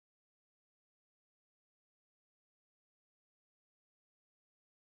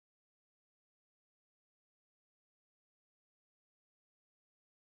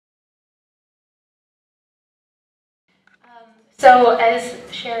So as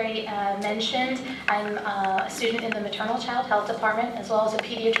Sherry mentioned, I'm a student in the Maternal Child Health Department as well as a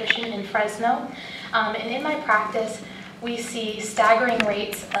pediatrician in Fresno. And in my practice, we see staggering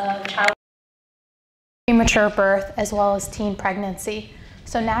rates of child premature birth as well as teen pregnancy.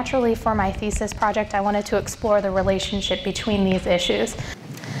 So naturally for my thesis project, I wanted to explore the relationship between these issues.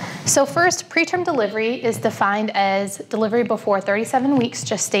 So first, preterm delivery is defined as delivery before 37 weeks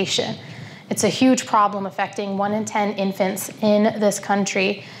gestation. It's a huge problem affecting 1 in 10 infants in this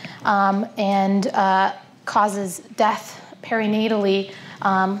country and causes death perinatally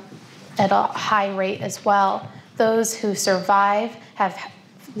at a high rate as well. Those who survive have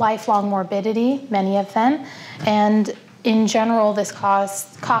lifelong morbidity, many of them, and in general this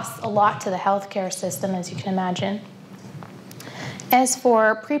costs a lot to the healthcare system, as you can imagine. As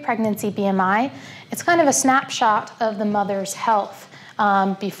for pre-pregnancy BMI, it's kind of a snapshot of the mother's health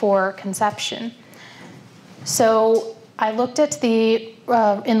before conception. So I looked at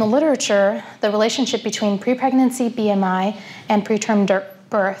in the literature, the relationship between pre-pregnancy BMI and preterm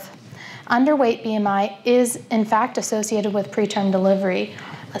birth. Underweight BMI is in fact associated with preterm delivery.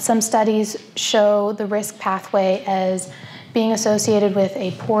 Some studies show the risk pathway as being associated with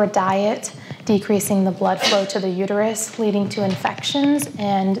a poor diet, decreasing the blood flow to the uterus, leading to infections,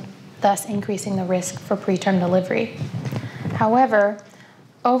 and thus increasing the risk for preterm delivery. However,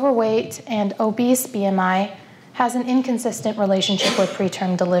 overweight and obese BMI has an inconsistent relationship with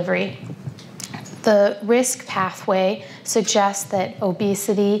preterm delivery. The risk pathway suggests that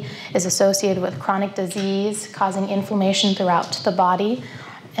obesity is associated with chronic disease, causing inflammation throughout the body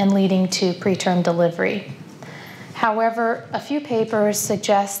and leading to preterm delivery. However, a few papers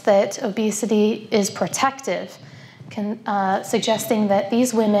suggest that obesity is protective, suggesting that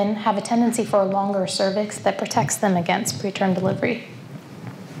these women have a tendency for a longer cervix that protects them against preterm delivery.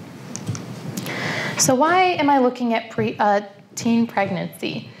 So why am I looking at teen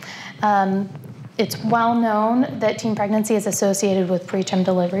pregnancy? It's well known that teen pregnancy is associated with preterm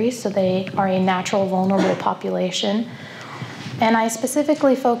delivery, so they are a natural vulnerable population. And I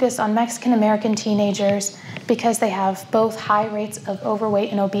specifically focus on Mexican-American teenagers because they have both high rates of overweight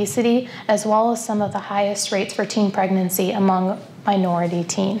and obesity, as well as some of the highest rates for teen pregnancy among minority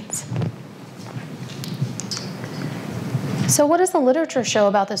teens. So what does the literature show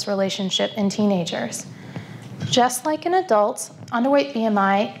about this relationship in teenagers? Just like in adults, underweight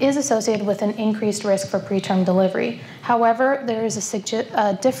BMI is associated with an increased risk for preterm delivery. However, there is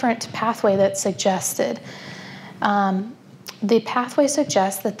a different pathway that's suggested. The pathway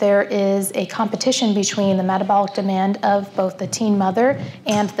suggests that there is a competition between the metabolic demand of both the teen mother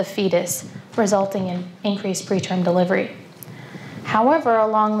and the fetus, resulting in increased preterm delivery. However,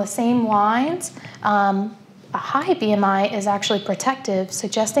 along the same lines, a high BMI is actually protective,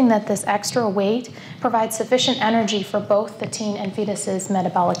 suggesting that this extra weight provides sufficient energy for both the teen and fetus's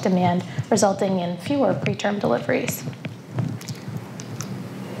metabolic demand, resulting in fewer preterm deliveries.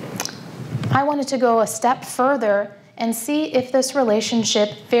 I wanted to go a step further and see if this relationship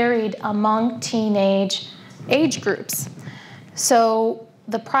varied among teenage age groups. So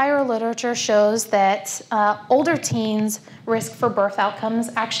the prior literature shows that older teens' risk for birth outcomes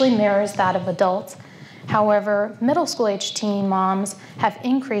actually mirrors that of adults. However, middle school age teen moms have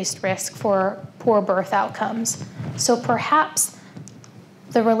increased risk for poor birth outcomes. So perhaps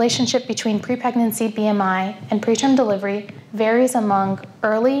the relationship between pre-pregnancy BMI and preterm delivery varies among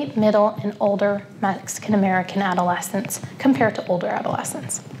early, middle, and older Mexican-American adolescents compared to older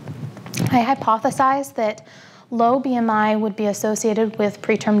adolescents. I hypothesized that low BMI would be associated with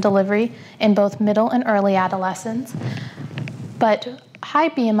preterm delivery in both middle and early adolescents, but high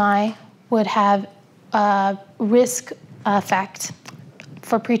BMI would have a risk effect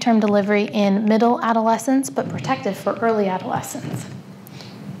for preterm delivery in middle adolescents, but protective for early adolescents.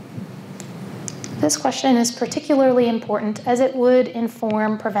 This question is particularly important as it would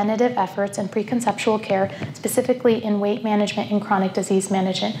inform preventative efforts and preconceptual care, specifically in weight management and chronic disease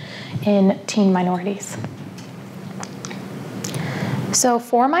management in teen minorities. So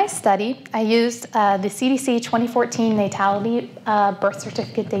for my study, I used the CDC 2014 natality birth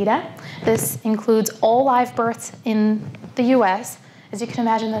certificate data. This includes all live births in the US. As you can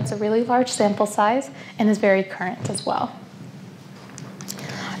imagine, that's a really large sample size and is very current as well.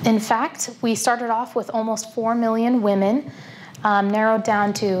 In fact, we started off with almost 4 million women, narrowed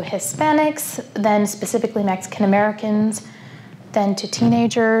down to Hispanics, then specifically Mexican-Americans, then to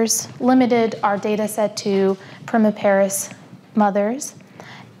teenagers, limited our data set to primiparous mothers,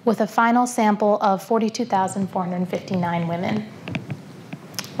 with a final sample of 42,459 women,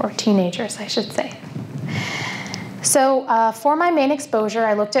 or teenagers, I should say. So for my main exposure,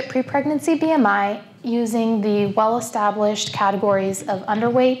 I looked at pre-pregnancy BMI using the well-established categories of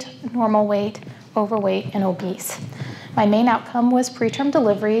underweight, normal weight, overweight, and obese. My main outcome was preterm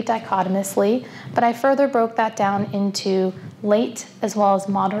delivery dichotomously, but I further broke that down into late as well as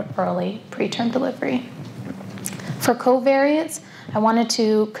moderate early preterm delivery. For covariates, I wanted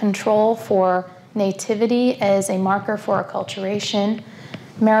to control for nativity as a marker for acculturation,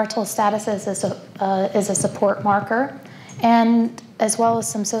 marital status as a support marker, and as well as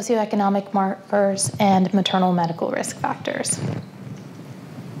some socioeconomic markers and maternal medical risk factors.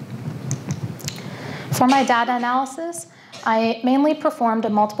 For my data analysis, I mainly performed a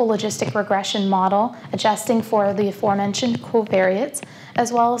multiple logistic regression model adjusting for the aforementioned covariates,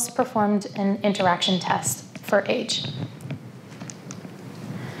 as well as performed an interaction test for age.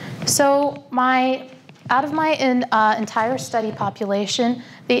 So out of my entire study population,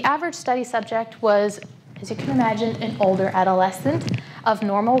 the average study subject was, as you can imagine, an older adolescent of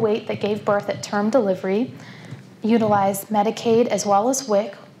normal weight that gave birth at term delivery, utilized Medicaid as well as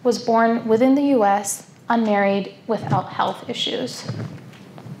WIC, was born within the US, unmarried, without health issues.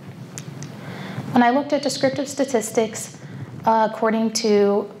 When I looked at descriptive statistics according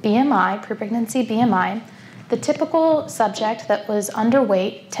to BMI, pre-pregnancy BMI, the typical subject that was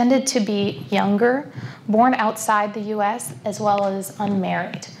underweight tended to be younger, born outside the US, as well as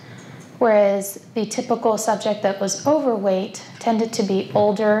unmarried, whereas the typical subject that was overweight tended to be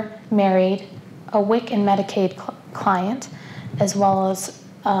older, married, a WIC and Medicaid client, as well as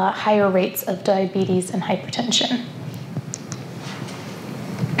higher rates of diabetes and hypertension.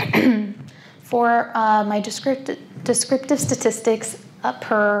 For my descriptive statistics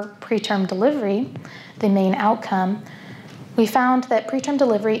per preterm delivery, the main outcome, we found that preterm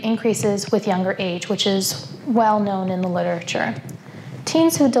delivery increases with younger age, which is well known in the literature.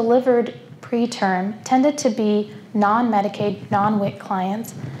 Teens who delivered preterm tended to be non-Medicaid, non-WIC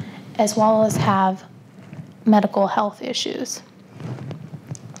clients, as well as have medical health issues.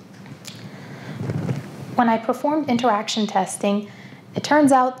 When I performed interaction testing, it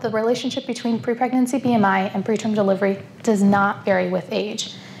turns out the relationship between pre-pregnancy BMI and preterm delivery does not vary with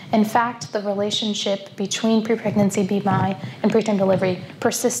age. In fact, the relationship between pre-pregnancy BMI and preterm delivery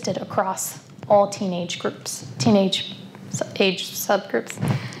persisted across all teenage groups, teenage age subgroups.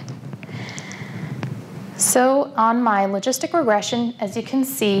 So on my logistic regression, as you can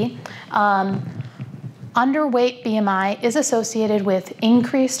see, underweight BMI is associated with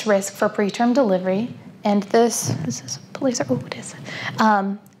increased risk for preterm delivery, and this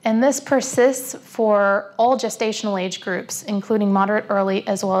persists for all gestational age groups, including moderate early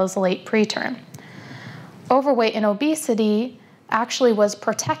as well as late preterm. Overweight and obesity actually was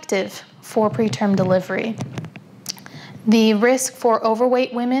protective for preterm delivery. The risk for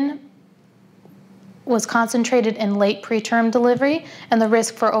overweight women was concentrated in late preterm delivery, and the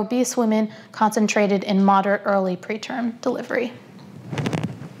risk for obese women concentrated in moderate early preterm delivery.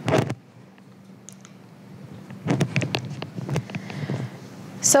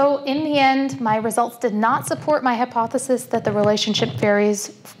 So in the end, my results did not support my hypothesis that the relationship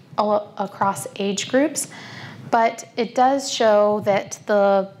varies across age groups, but it does show that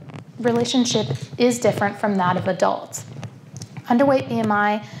the relationship is different from that of adults. Underweight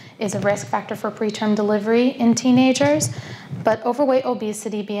BMI is a risk factor for preterm delivery in teenagers, but overweight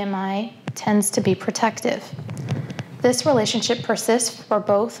obesity BMI tends to be protective. This relationship persists for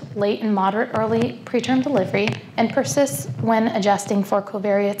both late and moderate early preterm delivery and persists when adjusting for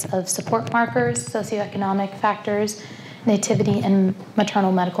covariates of support markers, socioeconomic factors, nativity, and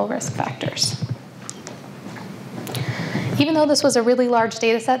maternal medical risk factors. Even though this was a really large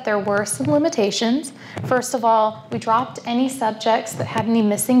data set, there were some limitations. First of all, we dropped any subjects that had any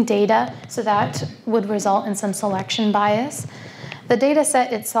missing data, so that would result in some selection bias. The data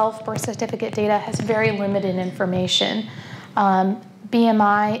set itself, birth certificate data, has very limited information.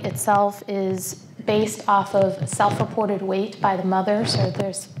 BMI itself is based off of self-reported weight by the mother, so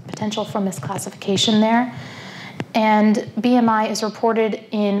there's potential for misclassification there. And BMI is reported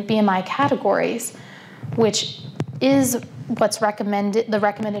in BMI categories, which is what's recommended, the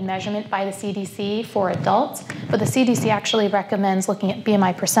recommended measurement by the CDC for adults, but the CDC actually recommends looking at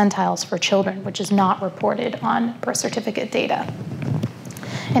BMI percentiles for children, which is not reported on birth certificate data.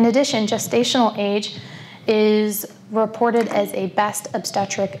 In addition, gestational age is reported as a best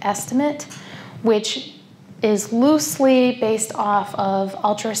obstetric estimate, which is loosely based off of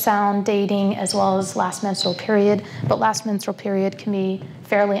ultrasound dating as well as last menstrual period, but last menstrual period can be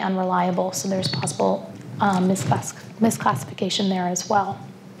fairly unreliable, so there's possible misclassification there as well.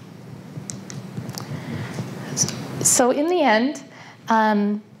 So in the end,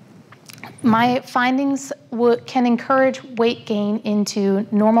 My findings can encourage weight gain into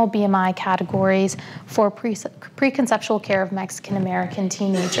normal BMI categories for preconceptual care of Mexican-American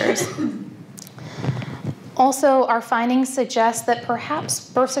teenagers. Also, our findings suggest that perhaps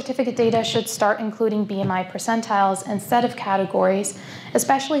birth certificate data should start including BMI percentiles instead of categories,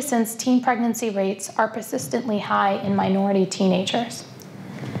 especially since teen pregnancy rates are persistently high in minority teenagers.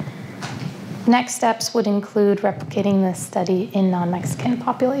 Next steps would include replicating this study in non-Mexican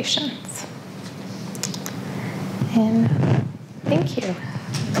populations. And thank you.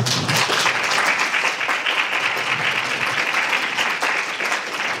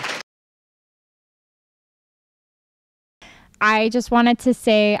 I just wanted to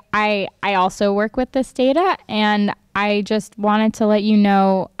say I also work with this data, and I just wanted to let you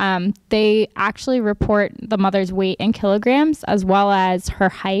know they actually report the mother's weight in kilograms as well as her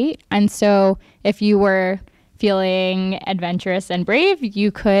height. And so if you were feeling adventurous and brave,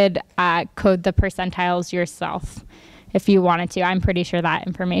 you could code the percentiles yourself if you wanted to. I'm pretty sure that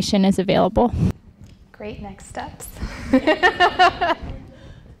information is available. Great next steps.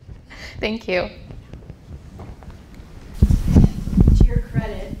 Thank you. To your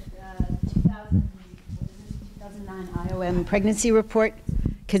credit, 2009 IOM pregnancy report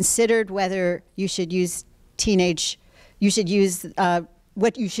considered whether you should use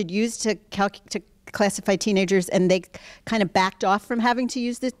what you should use to classify teenagers, and they kind of backed off from having to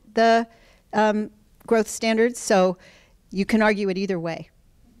use the growth standards. So you can argue it either way.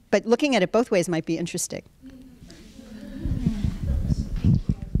 But looking at it both ways might be interesting.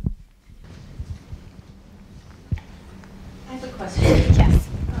 I have a question. Yes.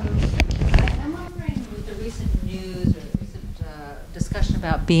 I'm wondering, with the recent news or the recent discussion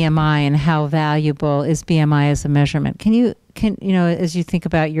about BMI and how valuable is BMI as a measurement, can you know, as you think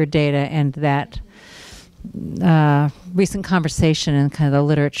about your data and that recent conversation and kind of the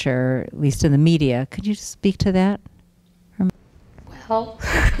literature, at least in the media, could you speak to that? Well,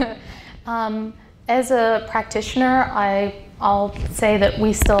 as a practitioner, I'll say that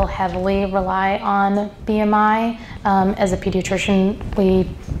we still heavily rely on BMI. As a pediatrician, we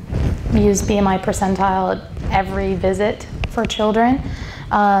use BMI percentile at every visit for children.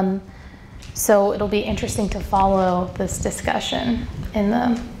 So it'll be interesting to follow this discussion in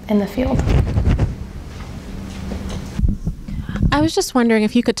the field. I was just wondering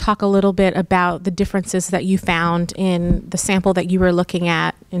if you could talk a little bit about the differences that you found in the sample that you were looking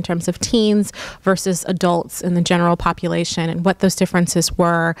at in terms of teens versus adults in the general population, and what those differences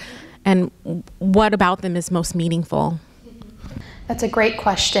were, and what about them is most meaningful. That's a great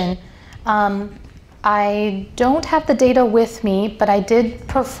question. I don't have the data with me, but I did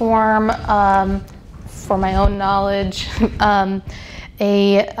perform, for my own knowledge,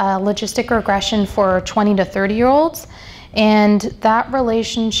 a logistic regression for 20 to 30-year-olds. And that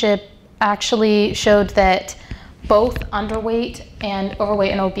relationship actually showed that both underweight and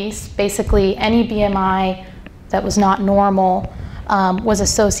overweight and obese, basically any BMI that was not normal, was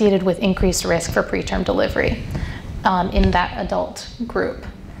associated with increased risk for preterm delivery in that adult group.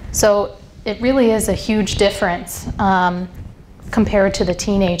 So it really is a huge difference compared to the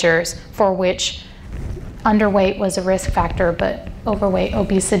teenagers, for which underweight was a risk factor, but overweight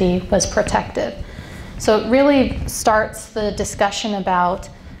obesity was protective. So it really starts the discussion about,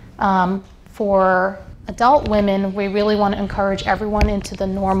 for adult women, we really want to encourage everyone into the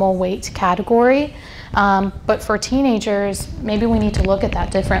normal weight category. But for teenagers, maybe we need to look at that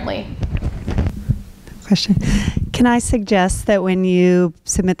differently. Question. Can I suggest that when you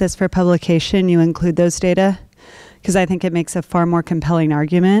submit this for publication, you include those data? Because I think it makes a far more compelling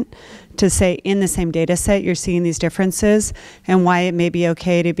argument to say in the same data set, you're seeing these differences, and why it may be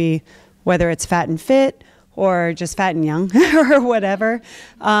okay to be, whether it's fat and fit or just fat and young or whatever,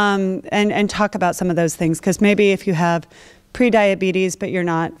 and talk about some of those things. Because maybe if you have pre-diabetes but you're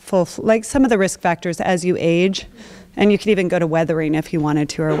not full, like some of the risk factors as you age, and you could even go to weathering if you wanted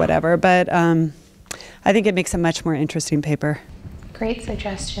to or whatever, but I think it makes a much more interesting paper. Great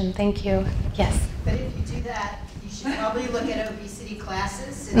suggestion, thank you. Yes? But if you do that, you should probably look at obesity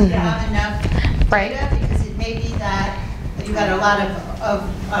classes since you have enough data, because it may be that you've got a lot of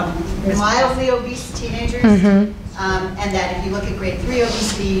mildly obese teenagers, and that if you look at grade 3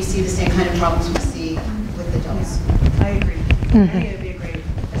 obesity, you see the same kind of problems we see with adults. I agree. I think it would be a great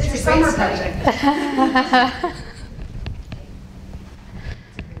summer project.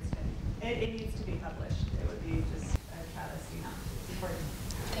 It needs to be published. It would be just a travesty not important.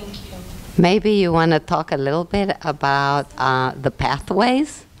 Thank you. Maybe you want to talk a little bit about the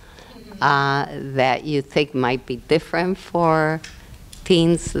pathways that you think might be different for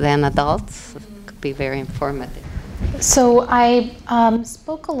teens than adults. It could be very informative. So I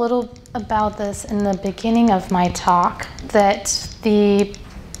spoke a little about this in the beginning of my talk, that the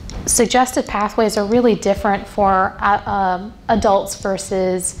suggested pathways are really different for adults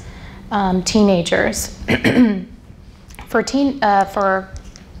versus teenagers.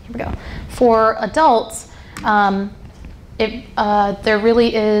 For adults, there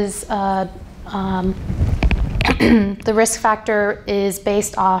really is the risk factor is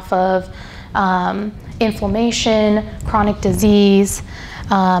based off of inflammation, chronic disease,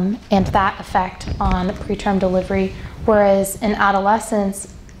 and that effect on preterm delivery. Whereas in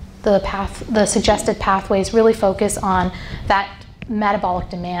adolescence, the suggested pathways really focus on that metabolic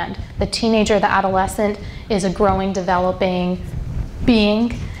demand. The teenager, the adolescent, is a growing, developing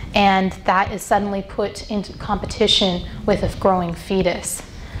being, and that is suddenly put into competition with a growing fetus.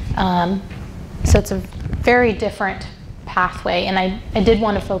 So it's a very different pathway, and I did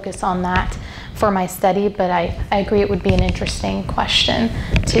want to focus on that for my study, but I agree it would be an interesting question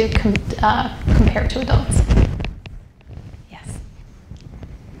to compare to adults. Yes.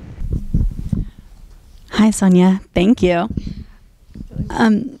 Hi, Sonia. Thank you.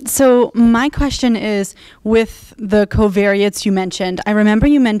 So my question is, with the covariates you mentioned, I remember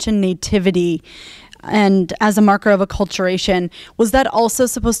you mentioned nativity and as a marker of acculturation. Was that also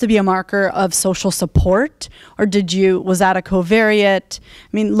supposed to be a marker of social support, or was that a covariate? I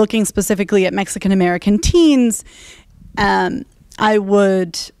mean, looking specifically at Mexican-American teens, I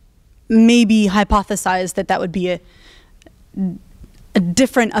would maybe hypothesize that would be a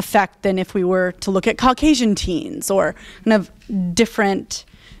different effect than if we were to look at Caucasian teens, or kind of different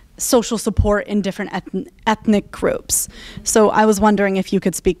social support in different ethnic groups. So I was wondering if you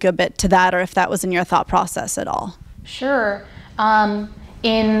could speak a bit to that, or if that was in your thought process at all. Sure.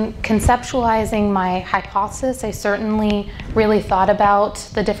 In conceptualizing my hypothesis, I certainly really thought about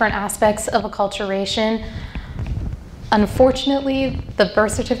the different aspects of acculturation. Unfortunately, the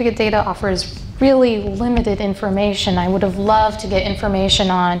birth certificate data offers really limited information. I would have loved to get information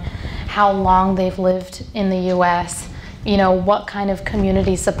on how long they've lived in the US, what kind of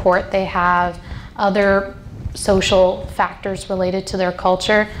community support they have, other social factors related to their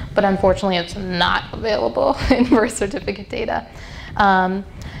culture, but unfortunately it's not available in birth certificate data.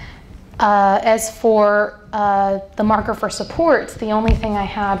 As for the marker for support, the only thing I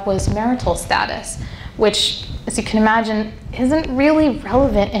had was marital status, which, as you can imagine, isn't really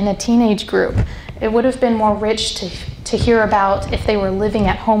relevant in a teenage group. It would have been more rich to hear about if they were living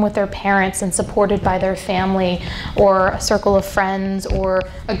at home with their parents and supported by their family, or a circle of friends, or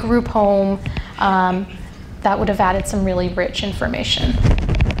a group home. That would have added some really rich information.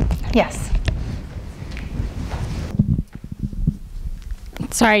 Yes.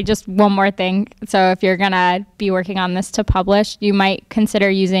 Sorry, just one more thing. So if you're going to be working on this to publish, you might consider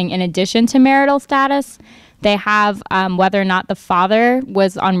using, in addition to marital status, they have whether or not the father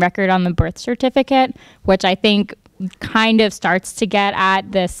was on record on the birth certificate, which I think kind of starts to get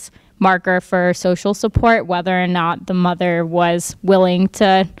at this marker for social support, whether or not the mother was willing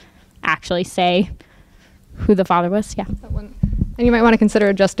to actually say who the father was. Yeah. And you might want to consider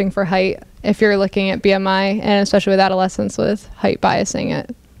adjusting for height if you're looking at BMI, and especially with adolescents with height biasing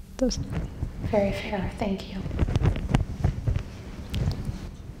it. Very fair. Thank you.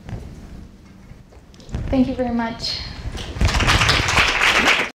 Thank you very much.